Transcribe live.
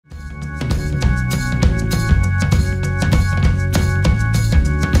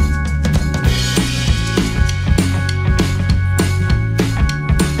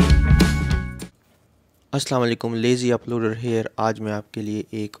अस्सलाम वालेकुम, lazy uploader hair. आज मैं आपके लिए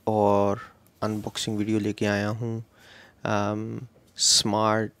एक और अनबॉक्सिंग वीडियो लेके आया हूँ।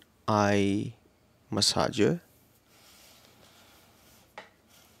 Smart eye massager.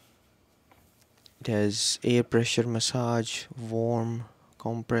 It has air pressure massage, warm,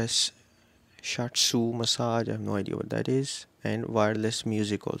 compress, shiatsu massage, I have no idea what that is, and wireless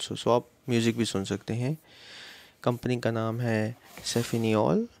music also. सो आप म्यूज़िक भी सुन सकते हैं। कंपनी का नाम है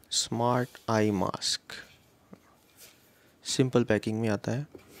Cfeneyol smart eye mask. Simple packing में आता है।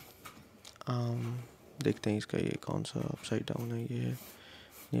 देखते हैं इसका ये कौन सा अपसाइड डाउन है। ये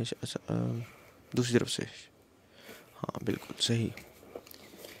अच्छा, दूसरी तरफ से। हाँ, बिल्कुल सही।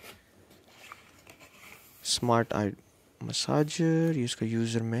 स्मार्ट आई मसाजर, ये इसका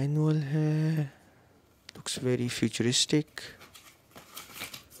यूज़र मैनुअल है। Looks very futuristic.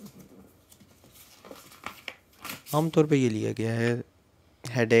 आमतौर पे ये लिया गया है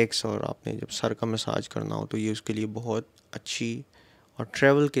हेडेक्स, और आपने जब सर का मसाज करना हो तो ये उसके लिए बहुत अच्छी, और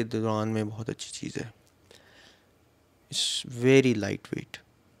ट्रैवल के दौरान में बहुत अच्छी चीज़ है। It's very light weight.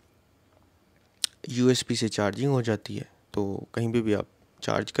 USB से चार्जिंग हो जाती है, तो कहीं पे भी आप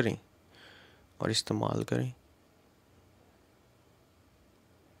चार्ज करें और इस्तेमाल करें।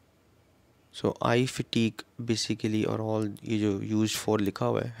 सो आई फिटीक बेसिकली, और ऑल ये जो यूज फॉर लिखा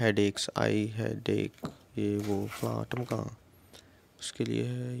हुआ है, हेडेक्स, आई हेडेक, ये वो फलां टमका, उसके लिए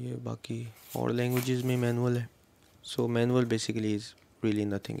है ये। बाकी और लैंग्वेजेस में मैनुअल है। So manual basically is really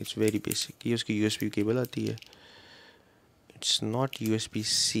nothing, it's very basic. ये उसकी यूएसबी केबल आती है। It's not USB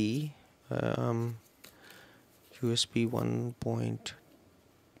C, USB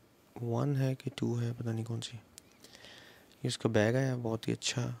 1.1 है कि 2 है, पता नहीं कौन सी। ये इसका बैग है, बहुत ही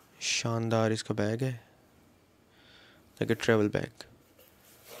अच्छा शानदार इसका बैग है, लाइक ए ट्रैवल बैग।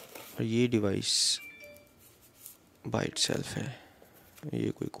 और ये डिवाइस बाय इटसेल्फ है। ये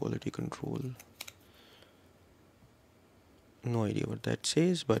कोई quality control, no idea what that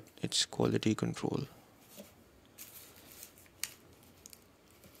says, but it's quality control.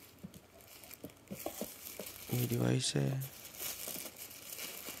 ये डिवाइस है।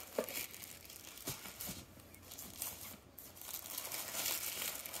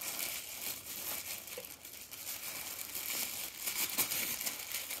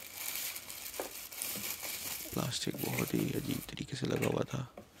 प्लास्टिक बहुत ही अजीब तरीके से लगा हुआ था।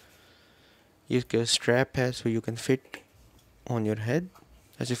 ये इसका स्ट्रैप है, so you can fit on your head.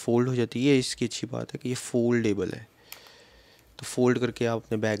 ऐसे फोल्ड हो जाती है। इसकी अच्छी बात है कि ये फोल्डेबल है, तो फोल्ड करके आप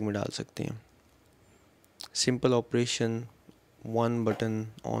अपने बैग में डाल सकते हैं। Simple operation, 1 button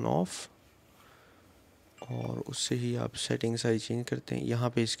on off, और उससे ही आप सेटिंग सारी चेंज करते हैं। यहाँ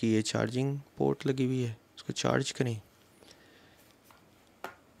पे इसकी ये चार्जिंग पोर्ट लगी हुई है, इसको चार्ज करें।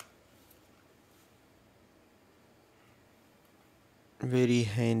 Very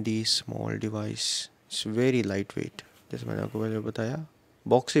handy small device, it's very light weight. जैसे मैंने आपको पहले बताया,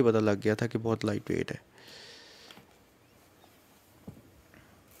 बॉक्स से ही पता लग गया था कि बहुत लाइट वेट है।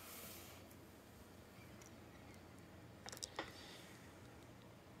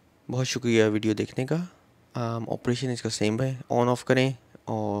 बहुत शुक्रिया वीडियो देखने का। ऑपरेशन इसका सेम है, ऑन ऑफ करें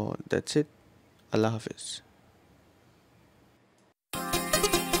और दैट्स इट। अल्लाह हाफिज़।